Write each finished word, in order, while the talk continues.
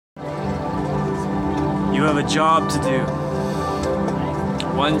You have a job to do.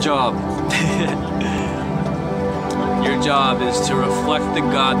 One job. Your job is to reflect the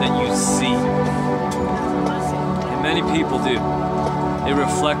God that you see. And many people do. They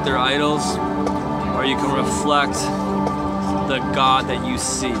reflect their idols, or you can reflect the God that you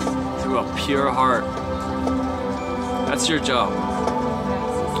see through a pure heart. That's your job.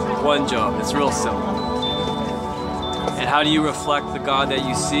 One job. It's real simple. And how do you reflect the God that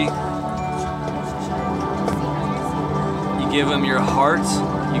you see? You give him your heart,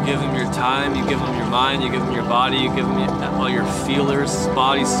 you give him your time, you give him your mind, you give him your body, you give him all your feelers,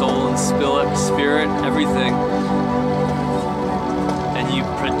 body, soul, and spirit, everything. And you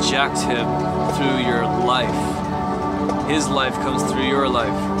project him through your life. His life comes through your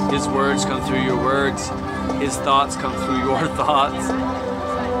life. His words come through your words. His thoughts come through your thoughts.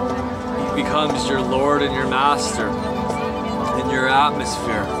 He becomes your Lord and your master in your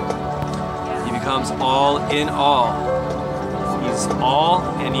atmosphere. He becomes all in all. He's all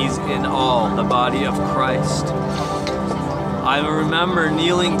and he's in all, the body of Christ. I remember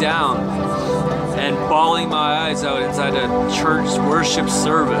kneeling down and bawling my eyes out inside a church worship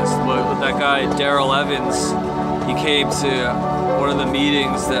service with that guy, Daryl Evans. He came to one of the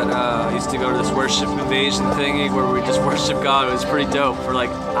meetings that I used to go to, this worship invasion thingy where we just worship God. It was pretty dope for like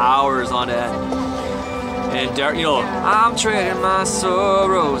hours on end. And you know, I'm trading my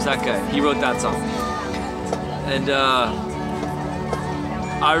sorrows, that guy, he wrote that song. And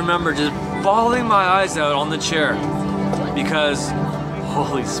I remember just bawling my eyes out on the chair because,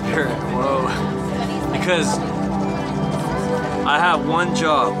 Holy Spirit, whoa. Because I have one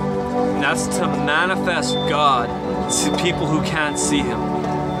job, and that's to manifest God to people who can't see him.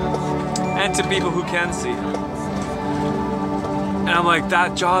 And to people who can see him. And I'm like,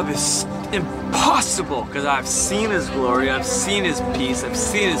 that job is impossible because I've seen his glory, I've seen his peace, I've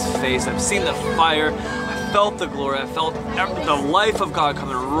seen his face, I've seen the fire, I felt the glory, I felt the life of God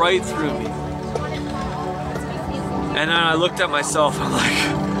coming right through me. And then I looked at myself, I'm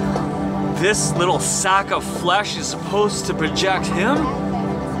like, this little sack of flesh is supposed to project him?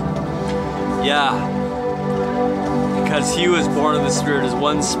 Yeah, because he was born of the Spirit, is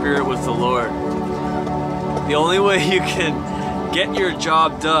one spirit with the Lord. The only way you can get your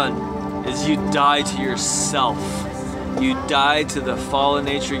job done is you die to yourself. You die to the fallen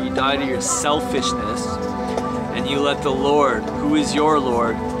nature, you die to your selfishness, and you let the Lord, who is your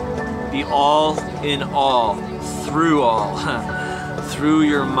Lord, be all in all, through all. Through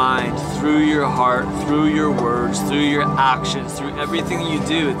your mind, through your heart, through your words, through your actions, through everything you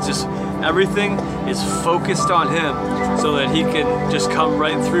do. It's just, everything is focused on him so that he can just come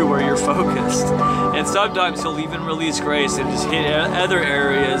right through where you're focused. And sometimes he'll even release grace and just hit other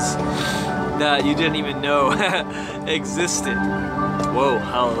areas that you didn't even know existed. Whoa,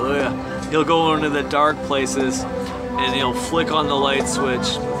 hallelujah. He'll go into the dark places and he'll flick on the light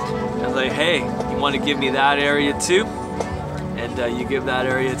switch and like, hey, you want to give me that area too? And you give that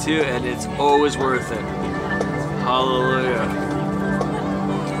area too, and it's always worth it. Hallelujah.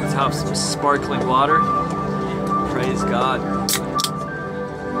 Let's have some sparkling water. Praise God.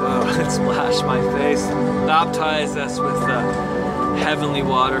 Oh, it splashed my face. Baptize us with heavenly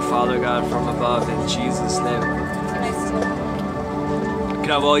water, Father God, from above, in Jesus' name. You can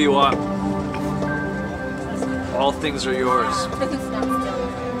have all you want. All things are yours.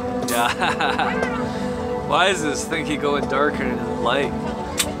 Yeah. Why is this thing keep going darker into the light?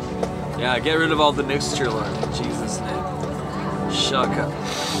 Yeah, get rid of all the mixture, Lord, in Jesus' name. Shaka.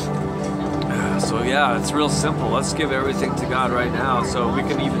 So yeah, it's real simple. Let's give everything to God right now so we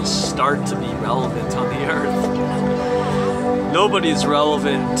can even start to be relevant on the earth. Nobody's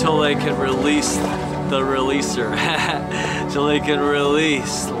relevant until they can release the releaser. Till they can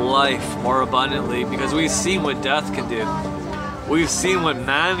release life more abundantly, because we've seen what death can do. We've seen what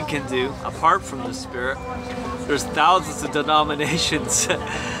man can do apart from the Spirit. There's thousands of denominations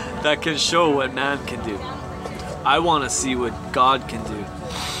that can show what man can do. I want to see what God can do.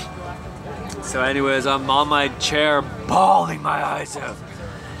 So anyways, I'm on my chair bawling my eyes out.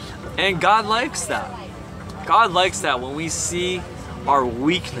 And God likes that. God likes that when we see our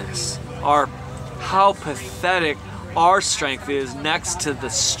weakness, how pathetic our strength is next to the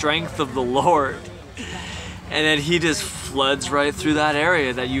strength of the Lord. And then he just floods right through that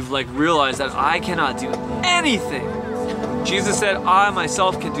area that you've like realized that I cannot do anything. Jesus said, I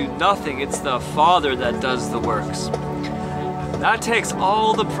myself can do nothing. It's the Father that does the works. That takes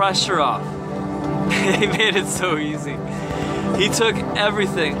all the pressure off. He made it so easy. He took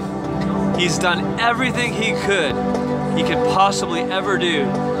everything. He's done everything he could possibly ever do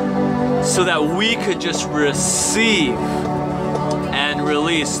so that we could just receive and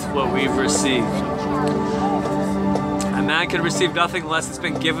release what we've received. A man can receive nothing unless it's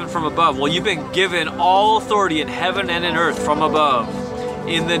been given from above. Well, you've been given all authority in heaven and in earth from above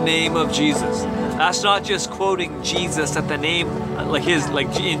in the name of Jesus. That's not just quoting Jesus at the name, like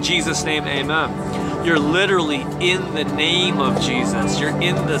in Jesus' name, amen. You're literally in the name of Jesus. You're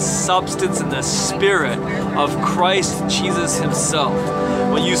in the substance and the spirit of Christ Jesus himself.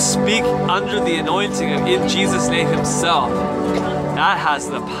 When you speak under the anointing of in Jesus' name himself, that has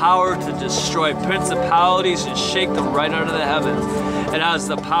the power to destroy principalities and shake them right out of the heavens. It has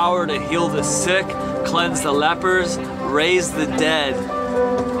the power to heal the sick, cleanse the lepers, raise the dead.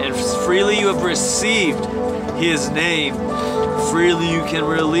 And freely you have received his name, freely you can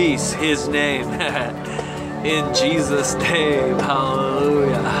release his name. In Jesus' name,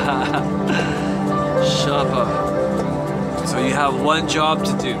 hallelujah. Shabbat. So you have one job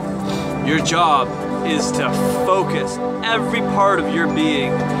to do. Your job is to focus every part of your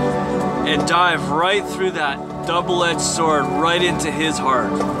being and dive right through that double-edged sword right into his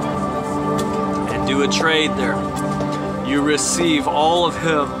heart and do a trade there. You receive all of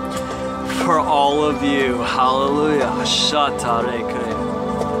him for all of you. Hallelujah.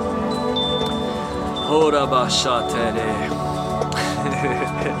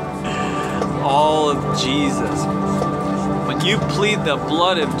 All of Jesus. When you plead the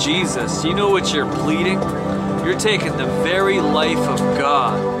blood of Jesus, you know what you're pleading? You're taking the very life of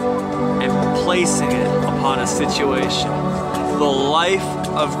God and placing it upon a situation. The life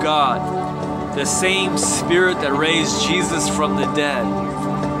of God. The same spirit that raised Jesus from the dead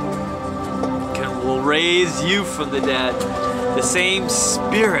will raise you from the dead. The same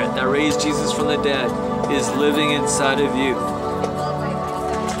spirit that raised Jesus from the dead is living inside of you.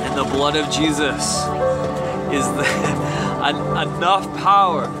 And the blood of Jesus is enough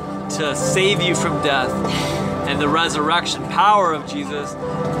power to save you from death. And the resurrection power of Jesus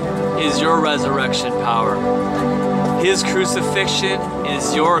is your resurrection power. His crucifixion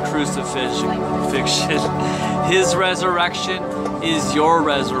is your crucifixion. His resurrection is your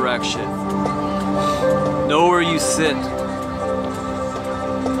resurrection. Know where you sit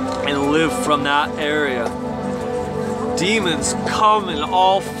and live from that area. Demons come in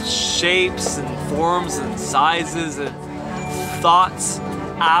all shapes and forms and sizes and thoughts,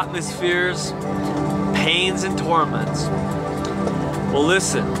 atmospheres, pains and torments. Well,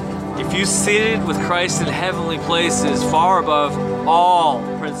 listen. If you seated with Christ in heavenly places far above all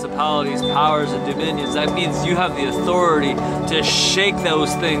principalities, powers, and dominions, that means you have the authority to shake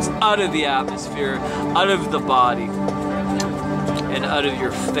those things out of the atmosphere, out of the body, and out of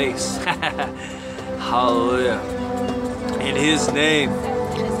your face. Hallelujah. And his name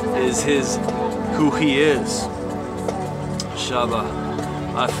is who he is. Shabbat.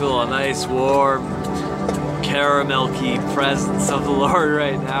 I feel a nice warm caramel-y presence of the Lord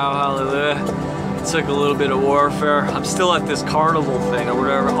right now. Hallelujah. It took a little bit of warfare. I'm still at this carnival thing or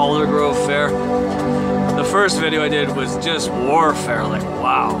whatever, Alder Grove Fair. The first video I did was just warfare. Like,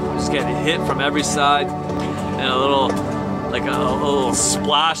 wow, just getting hit from every side, and a little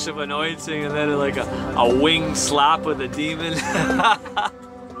splash of anointing, and then like a wing slap with a demon.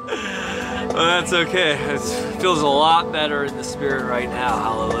 Well, that's okay. It feels a lot better in the spirit right now.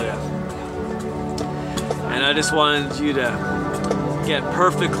 Hallelujah. And I just wanted you to get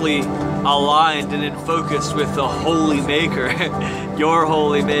perfectly aligned and in focus with the Holy Maker, your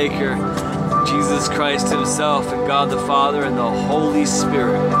Holy Maker, Jesus Christ himself, and God the Father and the Holy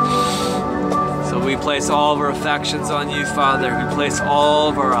Spirit. So we place all of our affections on you, Father. We place all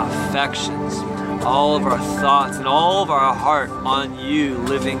of our affections, all of our thoughts, and all of our heart on you,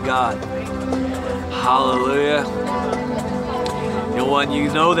 living God. Hallelujah. And when you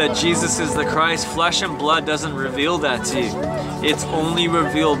know that Jesus is the Christ, flesh and blood doesn't reveal that to you. It's only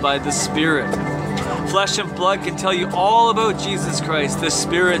revealed by the Spirit. Flesh and blood can tell you all about Jesus Christ, the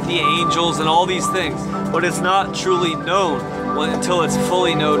Spirit, the angels, and all these things, but it's not truly known until it's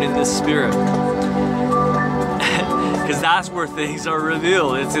fully known in the Spirit. Because that's where things are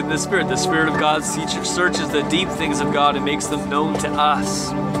revealed. It's in the Spirit. The Spirit of God searches the deep things of God and makes them known to us,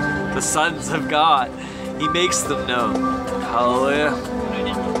 the sons of God. He makes them known. Hallelujah.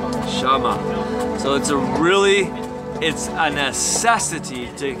 Shama. So it's a necessity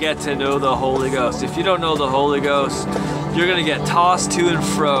to get to know the Holy Ghost. If you don't know the Holy Ghost, you're going to get tossed to and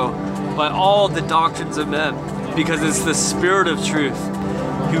fro by all the doctrines of men, because it's the Spirit of truth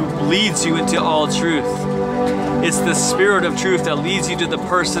who leads you into all truth. It's the Spirit of truth that leads you to the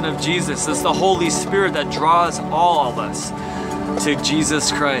person of Jesus. It's the Holy Spirit that draws all of us to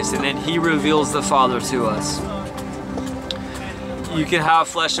Jesus Christ, and then he reveals the Father to us. you can have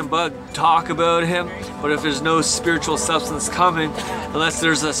flesh and blood talk about him, but if there's no spiritual substance coming, unless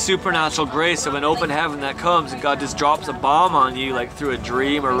there's a supernatural grace of an open heaven that comes and God just drops a bomb on you, like through a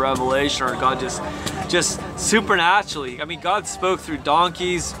dream or revelation, or God just supernaturally. I mean, God spoke through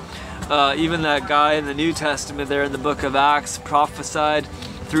donkeys. Even that guy in the New Testament there in the book of Acts prophesied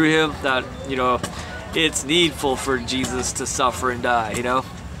through him that, you know, it's needful for Jesus to suffer and die, you know.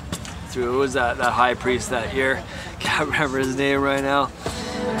 Through, who was that high priest that year? Can't remember his name right now.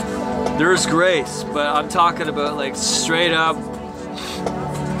 There's grace, but I'm talking about like straight up,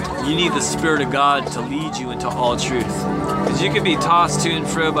 you need the Spirit of God to lead you into all truth. Because you can be tossed to and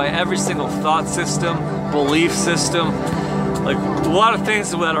fro by every single thought system, belief system. Like a lot of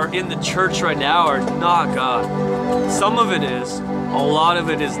things that are in the church right now are not God. Some of it is, a lot of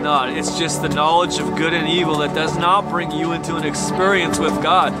it is not. It's just the knowledge of good and evil that does not bring you into an experience with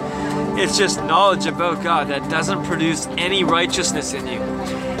God. It's just knowledge about God that doesn't produce any righteousness in you.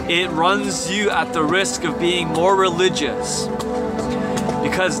 It runs you at the risk of being more religious,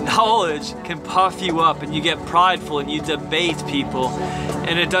 because knowledge can puff you up and you get prideful and you debate people,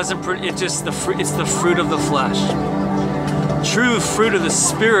 and it doesn't. It's just the fruit. It's the fruit of the flesh. True fruit of the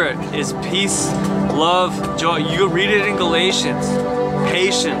Spirit is peace, love, joy. You read it in Galatians,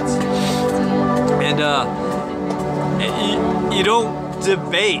 patience, and you don't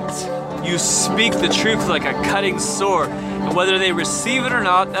debate. You speak the truth like a cutting sword, and whether they receive it or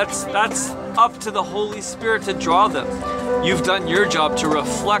not, that's up to the Holy Spirit to draw them. You've done your job to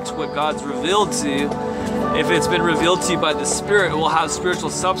reflect what God's revealed to you. If it's been revealed to you by the Spirit, it will have spiritual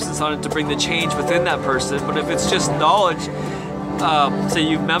substance on it to bring the change within that person. But if it's just knowledge, so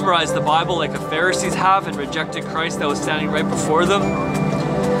you've memorized the Bible like the Pharisees have and rejected Christ that was standing right before them,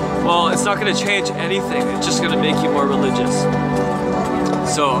 well, it's not going to change anything. It's just going to make you more religious.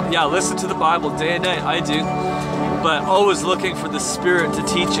 So yeah, listen to the Bible day and night. I do. But always looking for the Spirit to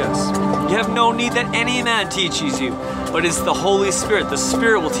teach us. You have no need that any man teaches you, but it's the Holy Spirit. The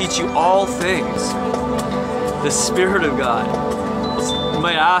Spirit will teach you all things. The Spirit of God. You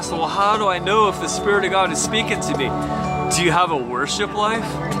might ask, well, how do I know if the Spirit of God is speaking to me? Do you have a worship life?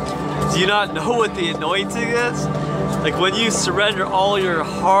 Do you not know what the anointing is? Like when you surrender all your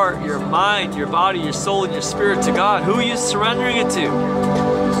heart, your mind, your body, your soul, and your spirit to God, who are you surrendering it to?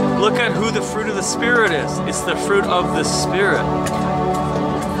 Look at who the fruit of the Spirit is. It's the fruit of the Spirit.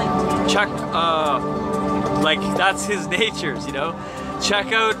 Check, like that's His natures, you know?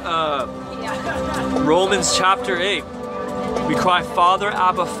 Check out Romans chapter 8. We cry, Father,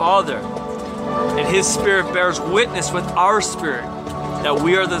 Abba, Father. And His Spirit bears witness with our spirit that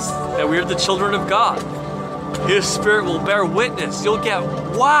we are the children of God. His Spirit will bear witness. You'll get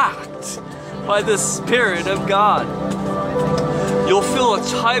whacked by the Spirit of God. You'll feel a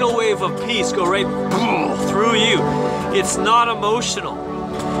tidal wave of peace go right through you. It's not emotional.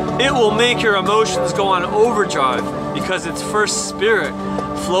 It will make your emotions go on overdrive because it's first Spirit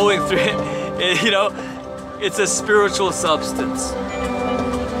flowing through it. You know, it's a spiritual substance.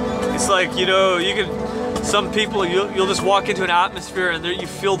 It's like, you know, you can, some people, you'll just walk into an atmosphere and there you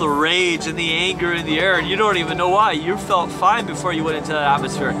feel the rage and the anger in the air and you don't even know why. You felt fine before you went into that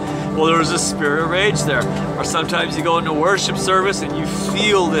atmosphere. Well, there was a spirit of rage there. Or sometimes you go into worship service and you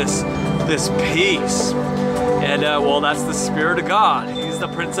feel this peace. And well, that's the Spirit of God. He's the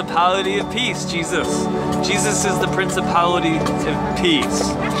principality of peace, Jesus. Jesus is the principality of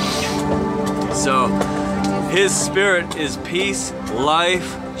peace. So His Spirit is peace,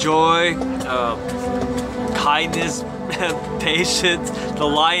 life, joy, kindness, patience, the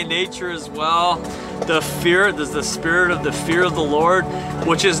lion nature as well. The fear, there's the spirit of the fear of the Lord,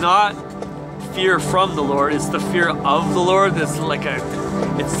 which is not fear from the Lord, it's the fear of the Lord. It's like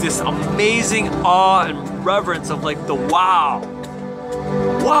it's this amazing awe and reverence of like the wow.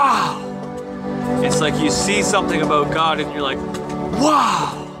 It's like you see something about God and you're like,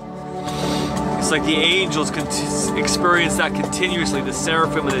 wow. It's like the angels can experience that continuously, the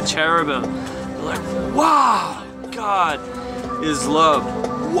seraphim and the cherubim. They're like, wow, God is love.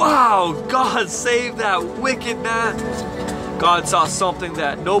 Wow, God saved that wicked man. God saw something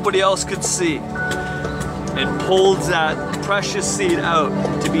that nobody else could see and pulled that precious seed out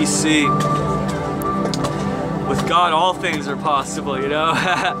to be seen. With God, all things are possible, you know?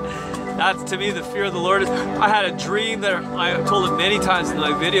 That's, to me, the fear of the Lord. I had a dream that I told it many times in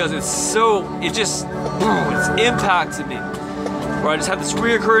my videos. It's impacted me. Where I just had this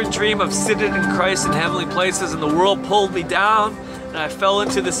reoccurring dream of sitting in Christ in heavenly places and the world pulled me down and I fell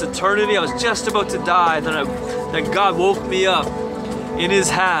into this eternity. I was just about to die. Then God woke me up in His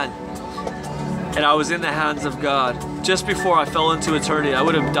hand and I was in the hands of God. Just before I fell into eternity, I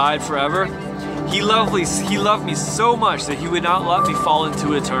would have died forever. He loved me so much that he would not let me fall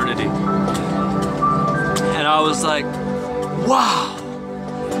into eternity. And I was like, wow,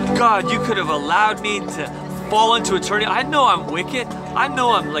 God, you could have allowed me to fall into eternity. I know I'm wicked. I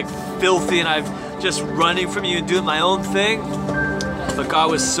know I'm like filthy and I'm just running from you and doing my own thing. But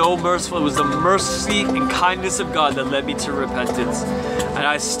God was so merciful. It was the mercy and kindness of God that led me to repentance. And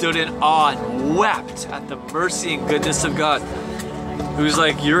I stood in awe and wept at the mercy and goodness of God. He was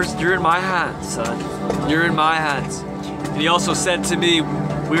like, you're in my hands, son. You're in my hands. And he also said to me,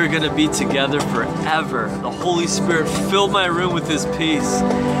 we are going to be together forever. The Holy Spirit filled my room with his peace.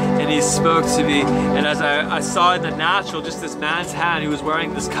 And he spoke to me. And as I saw in the natural, just this man's hand, he was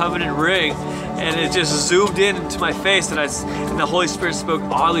wearing this covenant ring. And it just zoomed in into my face. And the Holy Spirit spoke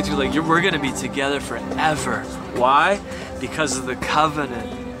audibly to me, like, we're going to be together forever. Why? Because of the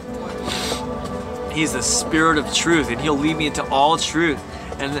covenant. He's the Spirit of truth, and he'll lead me into all truth.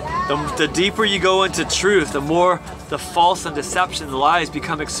 And the deeper you go into truth, the more the false and deception, the lies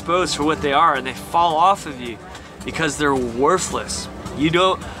become exposed for what they are, and they fall off of you because they're worthless.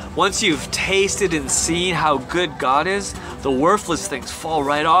 Once you've tasted and seen how good God is, the worthless things fall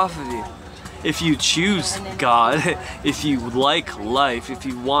right off of you. If you choose God, if you like life, if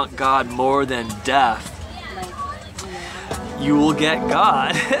you want God more than death, you will get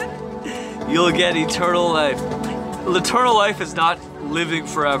God. You'll get eternal life. Eternal life is not living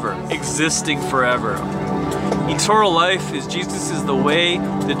forever, existing forever. Eternal life is Jesus is the way,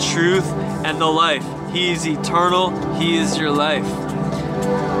 the truth, and the life. He is eternal. He is your life.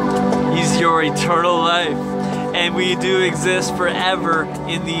 He's your eternal life. And we do exist forever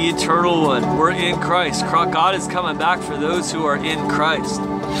in the eternal one. We're in Christ. God is coming back for those who are in Christ.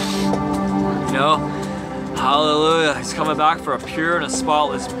 You know? Hallelujah. He's coming back for a pure and a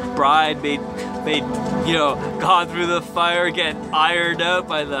spotless bride made, gone through the fire, getting ironed out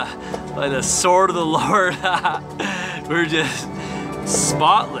by the sword of the Lord. We're just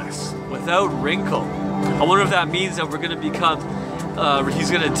spotless, without wrinkle. I wonder if that means that we're going to become,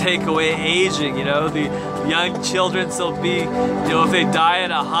 he's going to take away aging, the young children, will be, if they die at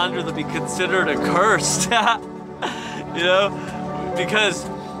 100, they'll be considered accursed, because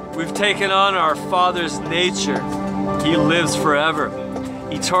we've taken on our Father's nature. He lives forever.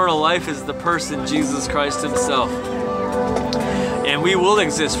 Eternal life is the person, Jesus Christ himself. And we will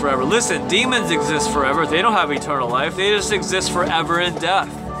exist forever. Listen, demons exist forever. They don't have eternal life. They just exist forever in death.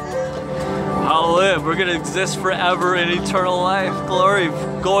 Hallelujah. We're going to exist forever in eternal life. Glory,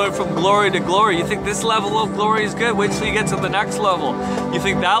 going from glory to glory. You think this level of glory is good? Wait till you get to the next level. You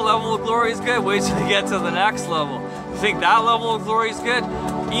think that level of glory is good? Wait till you get to the next level. You think that level of glory is good?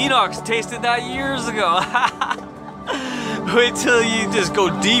 Enoch tasted that years ago. Wait till you just go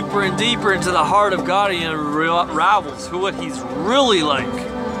deeper and deeper into the heart of God and he unravels what he's really like.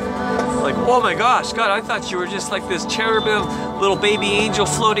 Like, oh my gosh, God, I thought you were just like this cherubim, little baby angel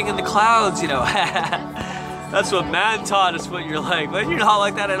floating in the clouds, That's what man taught us what you're like, but you're not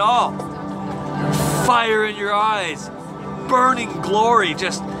like that at all. Fire in your eyes, burning glory,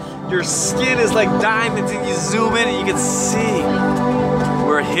 just your skin is like diamonds and you zoom in and you can see.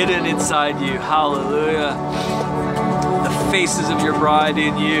 We're hidden inside you. Hallelujah. The faces of your bride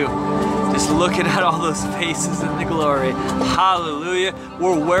in you. Just looking at all those faces in the glory. Hallelujah.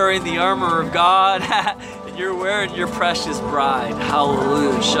 We're wearing the armor of God. And you're wearing your precious bride.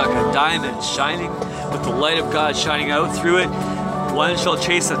 Hallelujah. Shaka. Diamond shining with the light of God shining out through it. One shall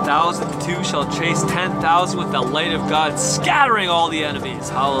chase 1,000, two shall chase 10,000 with the light of God scattering all the enemies.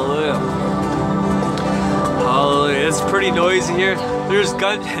 Hallelujah. Hallelujah. It's pretty noisy here. There's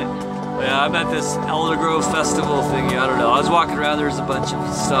gun. Yeah, I'm at this Elder Grove festival thingy. I don't know. I was walking around. There's a bunch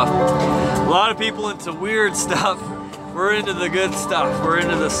of stuff. A lot of people into weird stuff. We're into the good stuff. We're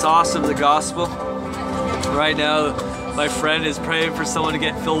into the sauce of the gospel. Right now, my friend is praying for someone to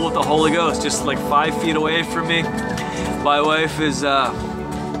get filled with the Holy Ghost, just like 5 feet away from me. My wife is,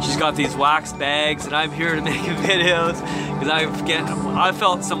 she's got these wax bags, and I'm here to make videos because I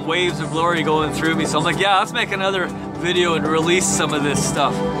felt some waves of glory going through me. So I'm like, yeah, let's make another video and release some of this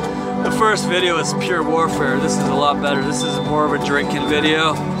stuff. The first video is pure warfare. This is a lot better. This is more of a drinking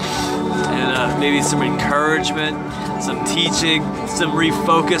video, and maybe some encouragement, some teaching, some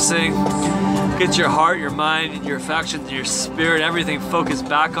refocusing. Get your heart, your mind, and your affections, and your spirit, everything focused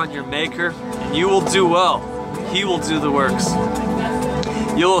back on your Maker, and you will do well. He will do the works.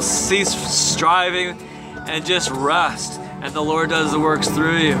 You'll cease striving and just rest, and the Lord does the works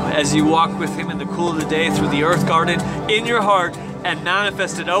through you as you walk with Him in the cool of the day through the earth garden in your heart and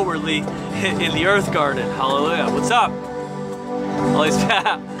manifest it outwardly in the earth garden. Hallelujah. What's up?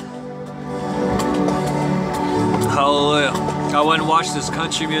 Hallelujah. I went and watched this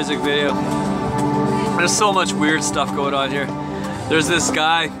country music video. There's so much weird stuff going on here. There's this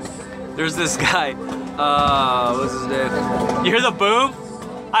guy. What's his name? You hear the boom?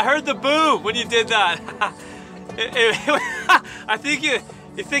 I heard the boom when you did that. I think you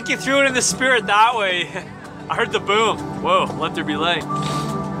threw it in the spirit that way. I heard the boom. Whoa, let there be light.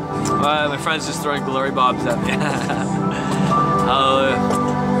 My friend's just throwing glory bobs at me. Hallelujah.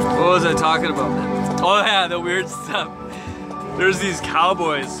 What was I talking about? Oh yeah, the weird stuff. There's these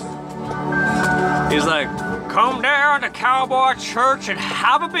cowboys. He's like, come down to Cowboy Church and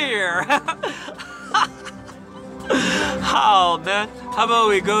have a beer. Oh man, how about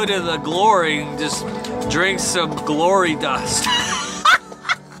we go to the glory and just drink some glory dust?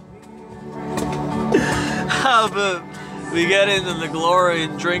 How about we get into the glory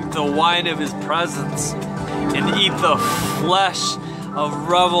and drink the wine of his presence and eat the flesh of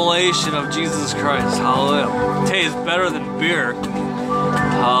revelation of Jesus Christ? Hallelujah. Tastes better than beer.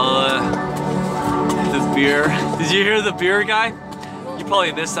 Hallelujah. The beer. Did you hear the beer guy? You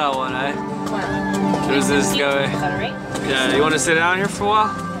probably missed that one, eh? What? There's this guy. Is that right? Yeah, you want to sit down here for a while?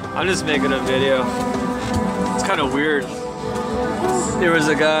 I'm just making a video. It's kind of weird. There was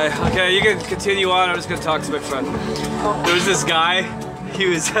a guy. Okay, you can continue on. I'm just gonna talk to my friend. There was this guy.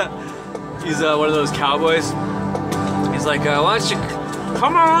 He's one of those cowboys. He's like, why don't you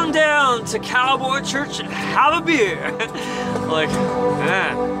come on down to Cowboy Church and have a beer? Like,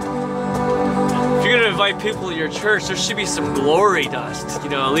 man, if you're gonna invite people to your church, there should be some glory dust. You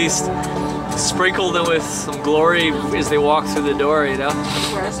know, at least sprinkle them with some glory as they walk through the door. You know.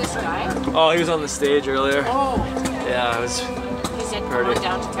 Where is this guy? Oh, he was on the stage earlier. Oh. Yeah, it was. He said, come on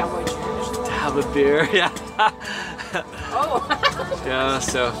down to Cowboy Church. To have a beer, yeah. Oh. Yeah,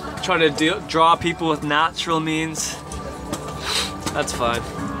 so trying to draw people with natural means. That's fine.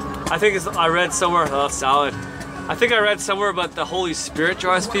 I think I read somewhere. Oh, salad. I think I read somewhere about the Holy Spirit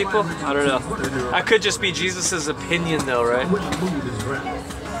draws people. I don't know. That could just be Jesus's opinion, though, right?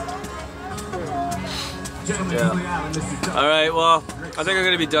 Yeah. All right. Well, I think I'm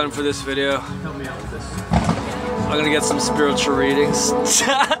gonna be done for this video. I'm gonna get some spiritual readings.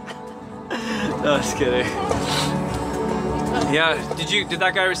 No, just kidding. Yeah, did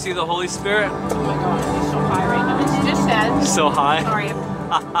that guy receive the Holy Spirit? Oh my God, he's so high right now. He just said. So high? Sorry,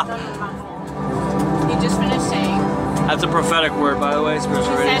 he just finished saying. That's a prophetic word, by the way.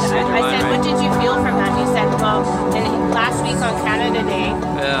 Spiritual readings. I said, what did you feel from that? He said, well, and last week on Canada Day,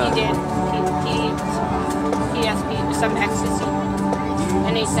 he did some ecstasy.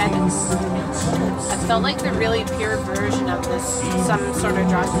 And he said, I felt like the really pure version of this, some sort of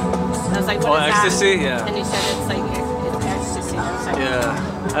drug. And I was like, what is ecstasy? that? Yeah. And he said, it's ecstasy. I was like, yeah,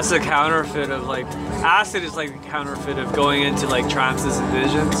 that's a counterfeit of like, acid is like a counterfeit of going into like trances and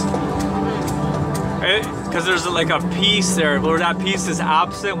visions. Because there's like a piece there, where that piece is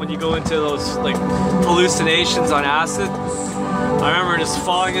absent when you go into those like hallucinations on acid. I remember just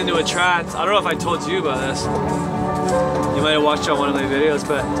falling into a trance. I don't know if I told you about this. You might have watched it on one of my videos,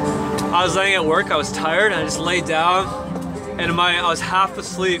 but I was laying at work, I was tired, and I just laid down, and I was half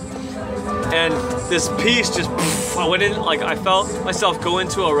asleep, and this peace just, I went in, like I felt myself go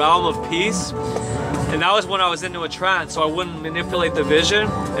into a realm of peace, and that was when I was into a trance, so I wouldn't manipulate the vision,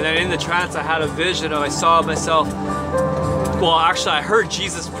 and then in the trance I had a vision, and I saw myself, well actually I heard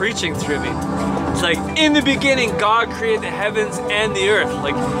Jesus preaching through me. It's like, in the beginning God created the heavens and the earth,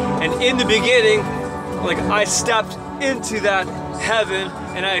 like, and in the beginning, like I stepped into that heaven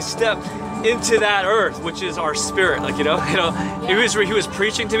and I stepped into that earth, which is our spirit, like, you know, he was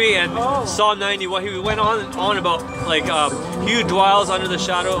preaching to me, and Psalm 91, he went on about like he who dwells under the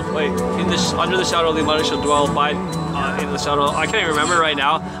shadow, under the shadow of the Almighty shall dwell by in the shadow. I can't even remember right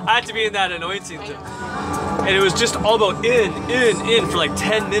now. I had to be in that anointing, and it was just all about in for like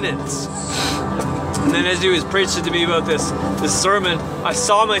 10 minutes. And then as he was preaching to me about this sermon, I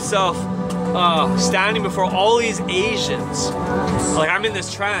saw myself standing before all these Asians. Like, I'm in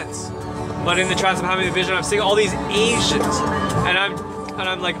this trance, but in the trance I'm having a vision, I'm seeing all these Asians, and I'm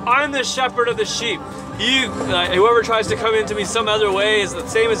like, I'm the shepherd of the sheep. Whoever tries to come into me some other way is the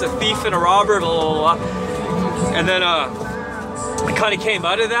same as a thief and a robber, blah, blah, blah. And then I kind of came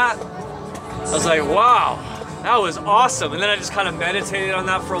out of that. I was like, wow, that was awesome. And then I just kind of meditated on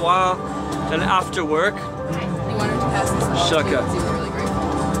that for a while. Then after work, He wanted to pass this along to you because he was really grateful.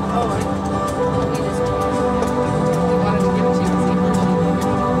 oh, He wanted to give it to you because he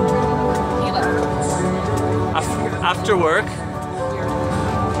left.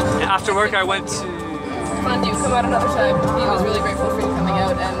 after work I went to... Fun, you come out another time. He was really grateful for you coming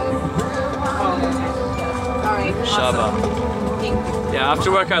out and... alright. Shabbat. Thank you. Yeah,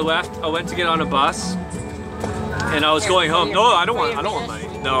 after work I went to get on a bus, And I was going home. for No, your- I don't for want. your I don't want money.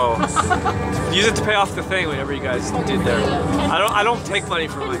 ministry. No. Use it to pay off the thing. Whatever you guys did there. I don't take money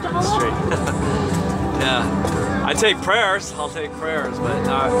from my ministry. Yeah. I take prayers. I'll take prayers, but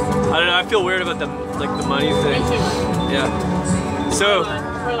I don't know. I feel weird about the money thing. Yeah. So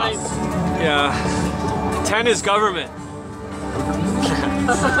For like, yeah. 10 is government.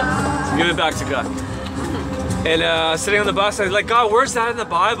 Give it back to God. And sitting on the bus, I was like, God, where's that in the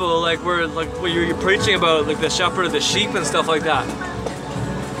Bible? Like, where you're preaching about like the shepherd of the sheep and stuff like that.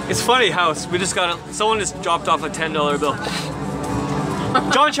 It's funny how we just got someone just dropped off a $10 bill.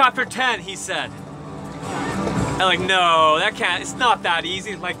 John chapter 10, he said. I'm like, no, that can't. It's not that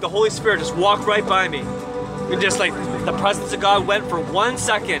easy. Like the Holy Spirit just walked right by me. And just like the presence of God went for 1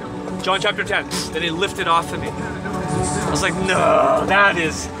 second. John chapter 10, then it lifted off of me. I was like, no,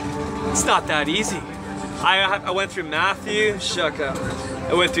 it's not that easy. I went through Matthew, Shaka.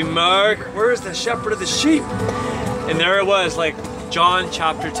 I went through Mark, where's the shepherd of the sheep? And there it was, like John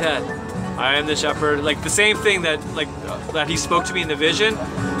chapter 10. I am the shepherd, like the same thing that he spoke to me in the vision.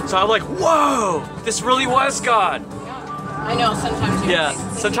 So I'm like, whoa, this really was God. I know sometimes you Yeah,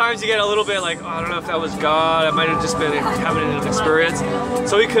 sometimes you get a little bit like, oh, I don't know if that was God. I might have just been having an experience.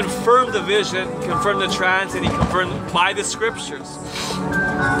 So he confirmed the vision, confirmed the trance, and he confirmed by the scriptures.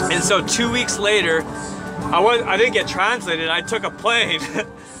 And so 2 weeks later, I didn't get translated. I took a plane.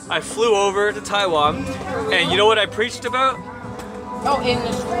 I flew over to Taiwan, and you know what I preached about? Oh, in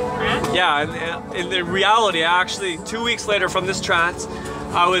the trance? Yeah, in the reality, actually, 2 weeks later from this trance,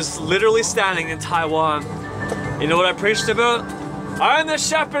 I was literally standing in Taiwan. You know what I preached about? I'm the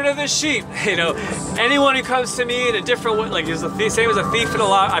shepherd of the sheep. You know, anyone who comes to me in a different way, like is the same as a thief in a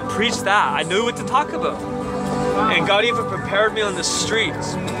lie, I preached that. I knew what to talk about. And God even prepared me on the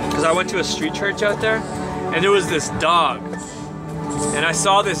streets, because I went to a street church out there, and there was this dog. And I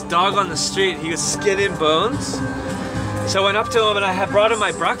saw this dog on the street. He was skin and bones. So I went up to him and I had brought him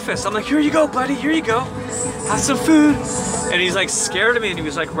my breakfast. I'm like, here you go, buddy, here you go. Have some food. And he's like scared of me and he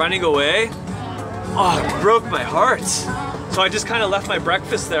was like running away. Oh, it broke my heart. So I just kind of left my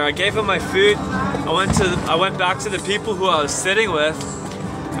breakfast there. I gave him my food. I went back to the people who I was sitting with.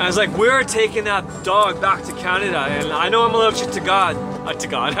 And I was like, we're taking that dog back to Canada. And I know I'm allergic to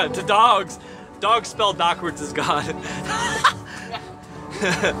to dogs. Dog spelled backwards is God.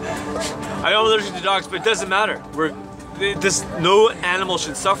 I know I'm allergic to dogs, but it doesn't matter. No animal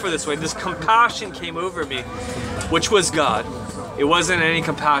should suffer this way. This compassion came over me, which was God. It wasn't any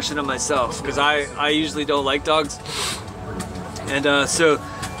compassion on myself, because I usually don't like dogs. And so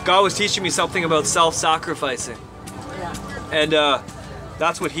God was teaching me something about self-sacrificing. And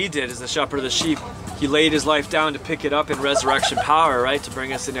that's what he did as the shepherd of the sheep. He laid his life down to pick it up in resurrection power, right? To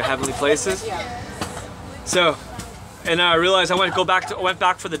bring us into heavenly places. So, and I realized I went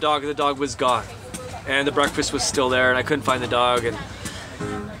back for the dog, and the dog was gone. And the breakfast was still there, and I couldn't find the dog. And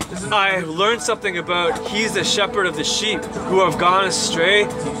I learned something about he's the shepherd of the sheep who have gone astray.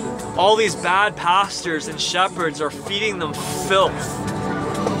 All these bad pastors and shepherds are feeding them filth.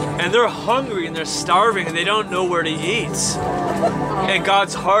 And they're hungry and they're starving and they don't know where to eat. And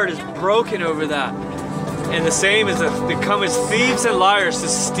God's heart is broken over that. And the same is that they come as thieves and liars to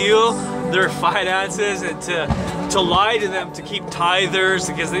steal their finances and to lie to them, to keep tithers,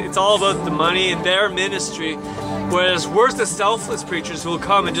 because it's all about the money and their ministry. Whereas we're the selfless preachers who will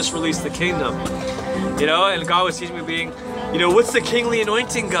come and just release the kingdom. You know, and God was teaching me being, you know, what's the kingly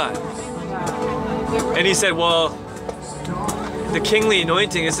anointing, God? And he said, well, the kingly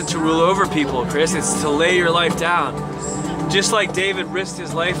anointing isn't to rule over people, Chris, it's to lay your life down. Just like David risked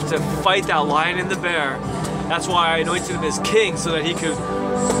his life to fight that lion and the bear, that's why I anointed him as king, so that he could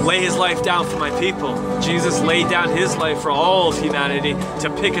lay his life down for my people. Jesus laid down his life for all of humanity to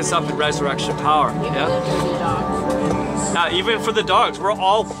pick us up in resurrection power. Yeah? Even for the dogs, we're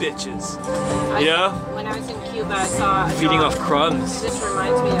all bitches. Yeah? When I was in Cuba, I saw a feeding dog. off crumbs. This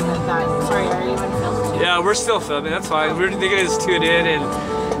reminds me of that. Sorry, are you even filming too? Yeah, we're still filming, that's fine. They're gonna just tune in,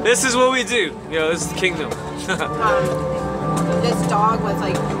 and this is what we do. You know, this is the kingdom. This dog was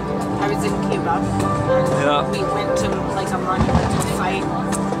like, I was in Cuba, and we went to like a monumental site,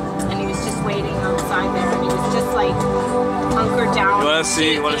 and he was just waiting outside there, and he was just like hunkered down. You wanna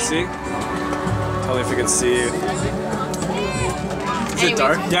see? You wanna see? Tell me if you can see. Is it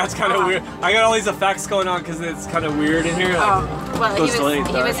dark? Yeah, it's kind of weird. I got all these effects going on because it's kind of weird in here. Well, he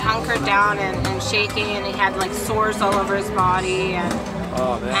was hunkered down and shaking, and he had like sores all over his body, and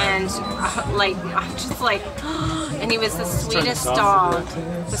and he was the sweetest dog,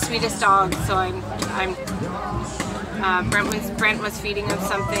 So Brent was feeding him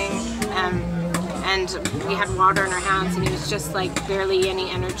something, and we had water in our hands, and he was just like barely any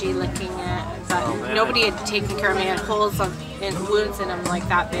energy licking it. But nobody had taken care of me. I had holes in wounds in him like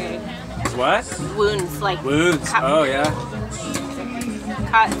that big. What? Wounds, like Wounds. Oh yeah.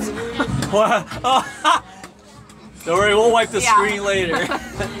 Cuts. What? Oh. Don't worry, we'll wipe the screen later.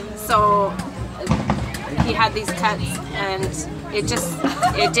 So he had these cuts, and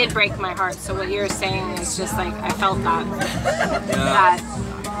it did break my heart. So what you're saying is just like, I felt that,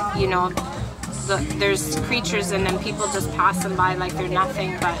 that, you know, there's creatures and then people just pass them by like they're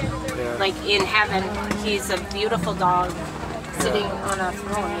nothing, but like in heaven, he's a beautiful dog sitting on a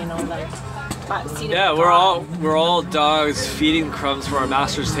throne, you know, like. Yeah, we're all dogs feeding crumbs from our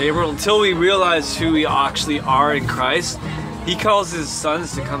master's table until we realize who we actually are in Christ. He calls his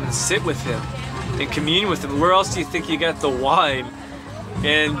sons to come and sit with him and commune with him. Where else do you think you get the wine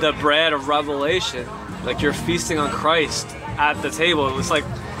and the bread of revelation? Like you're feasting on Christ at the table. It was like,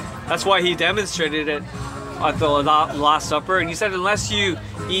 that's why he demonstrated it at the Last Supper. And he said, unless you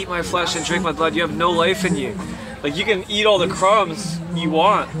eat my flesh and drink my blood, you have no life in you. Like you can eat all the crumbs you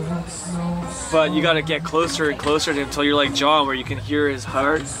want, but you got to get closer and closer to him until you're like John, where you can hear his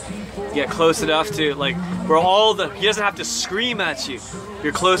heart. Get close enough to like where he doesn't have to scream at you.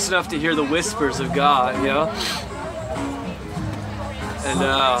 You're close enough to hear the whispers of God, you know. And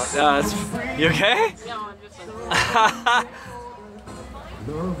that's, you okay?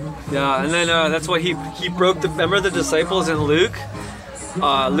 Yeah, and then that's why he broke remember the disciples in Luke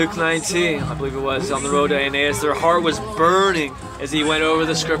 19, I believe it was, on the road to Emmaus. Their heart was burning as he went over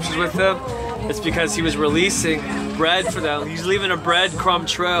the scriptures with them. It's because he was releasing bread for them. He was leaving a breadcrumb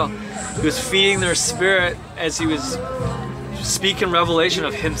trail. He was feeding their spirit as he was speaking revelation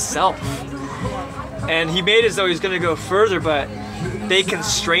of himself. And he made as though he was going to go further, but they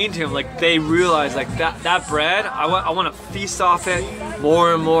constrained him. Like they realized, like that bread, I want to feast off it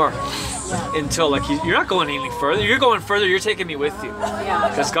more and more until like you're not going any further. You're going further. You're taking me with you.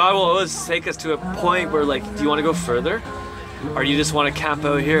 Because God will always take us to a point where like, do you want to go further, or do you just want to camp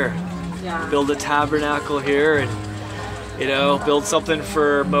out here? Build a tabernacle here, and you know, build something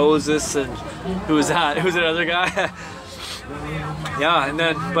for Moses and who was that? Who's that other guy? Yeah, and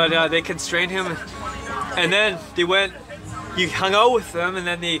then but they constrained him, and then they went. He hung out with them, and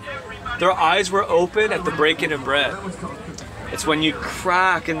then their eyes were open at the breaking of bread. It's when you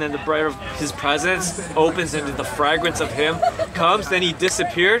crack, and then the bread of his presence opens, into the fragrance of him comes. Then he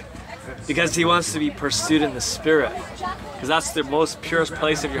disappeared because he wants to be pursued in the spirit. Because that's the most purest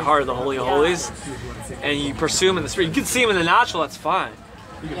place of your heart, the Holy of Holies. And you pursue him in the spirit. You can see him in the natural, that's fine.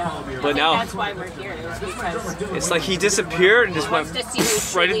 But now that's why we're here, is because it's like he disappeared and just went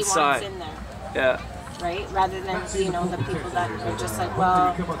right inside. In there, yeah. right? Rather than, you know, the people that are just like,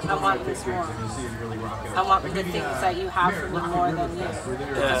 well, I want this more. I want the things that you have for me more than you.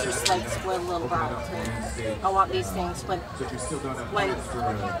 Because you're like spoiled little brats. I want these things, but when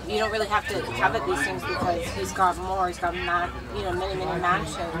you don't really have to covet these things, because he's got more. He's got many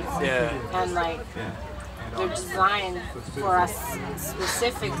mansions. Yeah. And like they're designed for us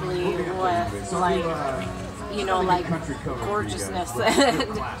specifically with like, you know, like gorgeousness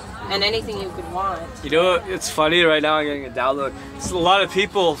and anything you could want. You know, it's funny right now. I'm getting a download. So a lot of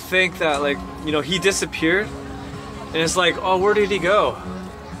people think that, like, you know, he disappeared, and it's like, oh, where did he go?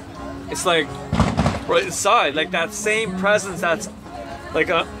 It's like right inside, like that same presence that's like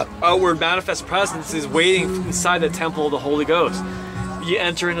a outward manifest presence is waiting inside the temple of the Holy Ghost. You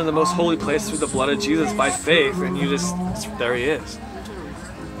enter into the most holy place through the blood of Jesus by faith, and you just, there he is.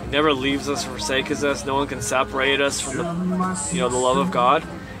 He never leaves us, forsakes us. No one can separate us from the, you know, the love of God.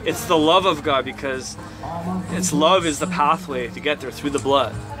 It's the love of God, because its love is the pathway to get there through the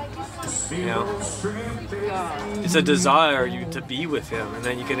blood. You know, it's a desire to be with him, and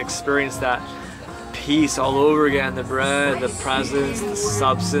then you can experience that peace all over again. The bread, the presence, the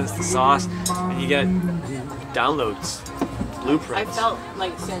substance, the sauce, and you get downloads, blueprints. I felt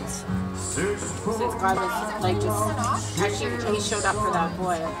like since God was like just actually he showed up for that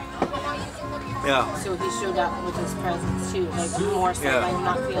boy. Yeah. So he showed up with his presence too, like more so. Like I'm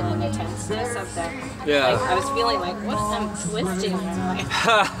not feeling the tenseness of that. Yeah. Like I was feeling like, what if I'm twisting?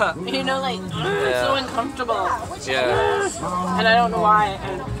 Like, you know, like it's so uncomfortable. Yeah. And I don't know why.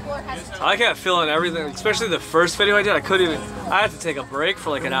 And I kept feeling everything, especially the first video I did. I had to take a break for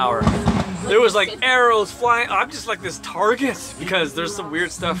like an hour. There was like arrows flying. I'm just like this target, because there's some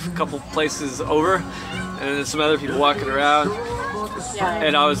weird stuff a couple places over, and there's some other people walking around. Yeah.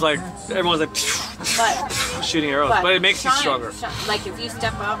 And I was like, everyone's like, but shooting arrows, but it makes you stronger. Like if you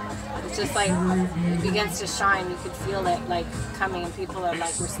step up, it's just like it begins to shine. You could feel it like coming, and people are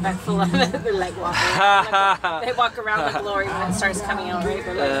like respectful of it. They're like walking around. They walk around the glory when it starts coming out, right?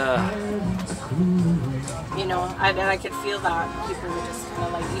 But like, you know, I could feel that people were just kind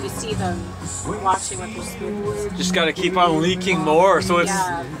of like, you could see them watching with their spirits. Just gotta keep on leaking more. So it's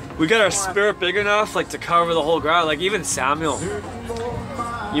we got our more. spirit big enough like to cover the whole ground. Like even Samuel.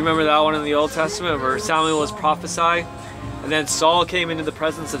 You remember that one in the Old Testament where Samuel was prophesying, and then Saul came into the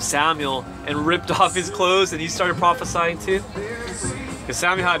presence of Samuel and ripped off his clothes, and he started prophesying too. Because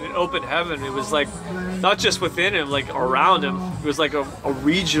Samuel had an open heaven. It was like not just within him, like around him. It was like a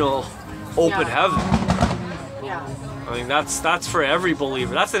regional open heaven. Yeah. I mean, that's for every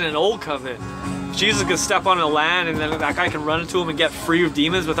believer. That's in an old covenant. If Jesus can step on a land and then that guy can run into him and get free of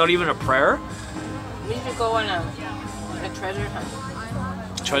demons without even a prayer. We need to go on a treasure hunt.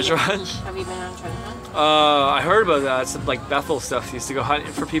 Treasure hunt? Have you been on a treasure hunt? I heard about that. It's like Bethel stuff. They used to go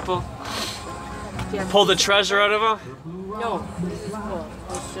hunting for people. Yeah. Pull the treasure out of them. No. This is cool.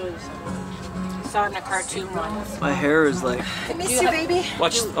 I'll show you something. I saw it in a cartoon once. My hair is like. I miss you, baby.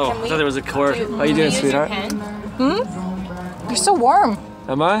 Watch. Can Oh, I we- thought there was a cord. do- How you doing, can we use your sweetheart? pen? You're so warm.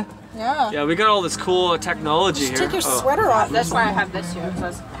 Am I? Yeah. Yeah, we got all this cool technology here. Take your Oh, sweater off. That's why I have this here, because I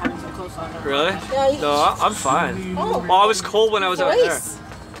was having some clothes on. really? Yeah, you- No, I'm fine. Oh. Well, I was cold when I was out there. Voice.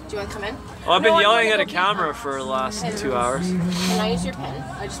 Do you want to come in? Oh, I've been No, I'm yelling gonna at a go camera for the last 2 hours. Can I use your pen?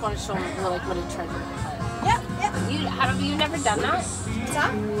 I just want to show them like what a treasure is. Yeah, yeah. Have you never done that? What's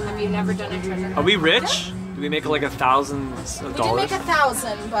that? Have you never done a treasure hunt? Are we rich? Do we make like $1,000? We did make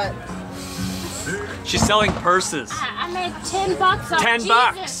 1,000, but She's selling purses. I made $10 on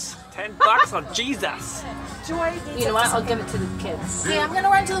 $10. $10 on Jesus. Joy. You know what? I'll give it to the kids. Okay, I'm gonna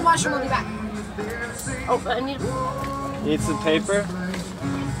run to the washroom. We'll be back. Oh, I need. Need some paper?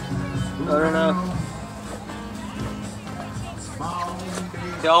 I don't know.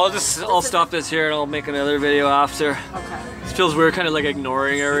 Yeah, I'll stop this here and I'll make another video after. Okay. It feels weird kind of like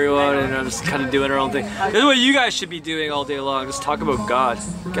ignoring everyone and I'm just kind of doing our own thing. This is what you guys should be doing all day long. Just talk about God.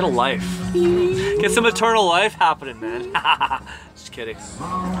 Get a life. Get some eternal life happening, man. Just kidding.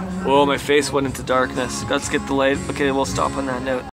 Whoa, my face went into darkness. Let's get the light. Okay, we'll stop on that note.